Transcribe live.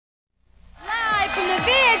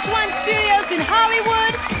VH1 Studios in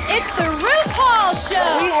Hollywood, it's the Rupaul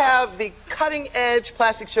Show. We have the cutting-edge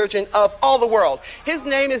plastic surgeon of all the world. His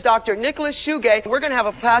name is Dr. Nicholas Chugay. We're going to have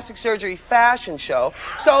a plastic surgery fashion show.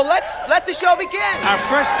 So let's let the show begin. Our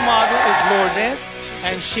first model is Lourdes,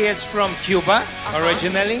 and she is from Cuba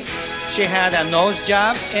originally. She had a nose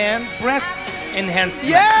job and breast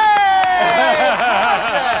enhancement. Yay!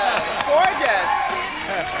 Gorgeous.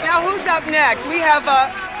 Now, who's up next? We have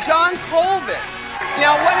John Colvin.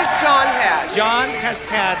 Now, what does John have? John has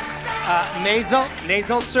had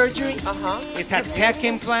nasal surgery. He's had pec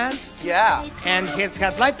implants. Yeah. And he's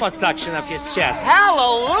had liposuction of his chest.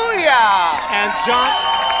 Hallelujah!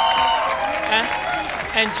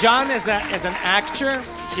 And John is an actor.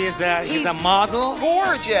 He's a model.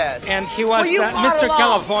 Gorgeous. And he was Mr.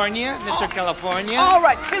 California. Mr. California. All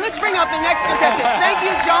right. Hey, let's bring out the next contestant. Thank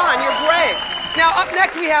you, John. You're great. Now, up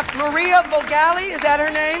next, we have Maria Vogali. Is that her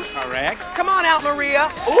name? Correct. Come on out, Maria.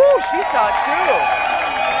 Ooh, she's hot, too.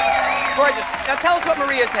 Gorgeous. Now, tell us what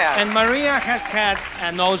Maria's had. And Maria has had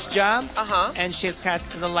a nose job. And she's had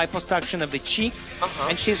the liposuction of the cheeks.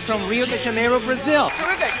 And she's from Rio de Janeiro, Brazil.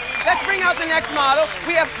 Terrific. Let's bring out the next model.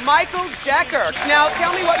 We have Michael Decker. Now,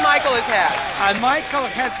 tell me what Michael has had. Michael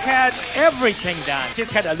has had everything done.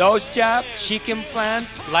 He's had a nose job, cheek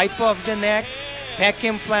implants, lipo of the neck, pec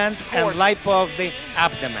implants, and lipo of the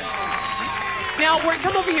abdomen. Now,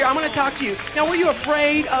 come over here. I'm going to talk to you. Now, were you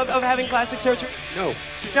afraid of having plastic surgery? No.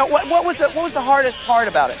 Now, what was the hardest part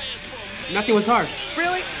about it? Nothing was hard.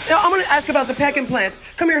 Really? Now, I'm going to ask about the pec implants.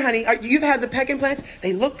 Come here, honey. You've had the pec implants?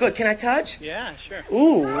 They look good. Can I touch? Yeah, sure.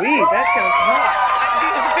 Ooh-wee, that sounds hot.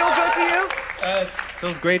 Does it feel good to you?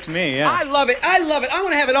 Feels great to me, yeah. I love it. I love it. I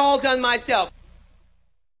want to have it all done myself.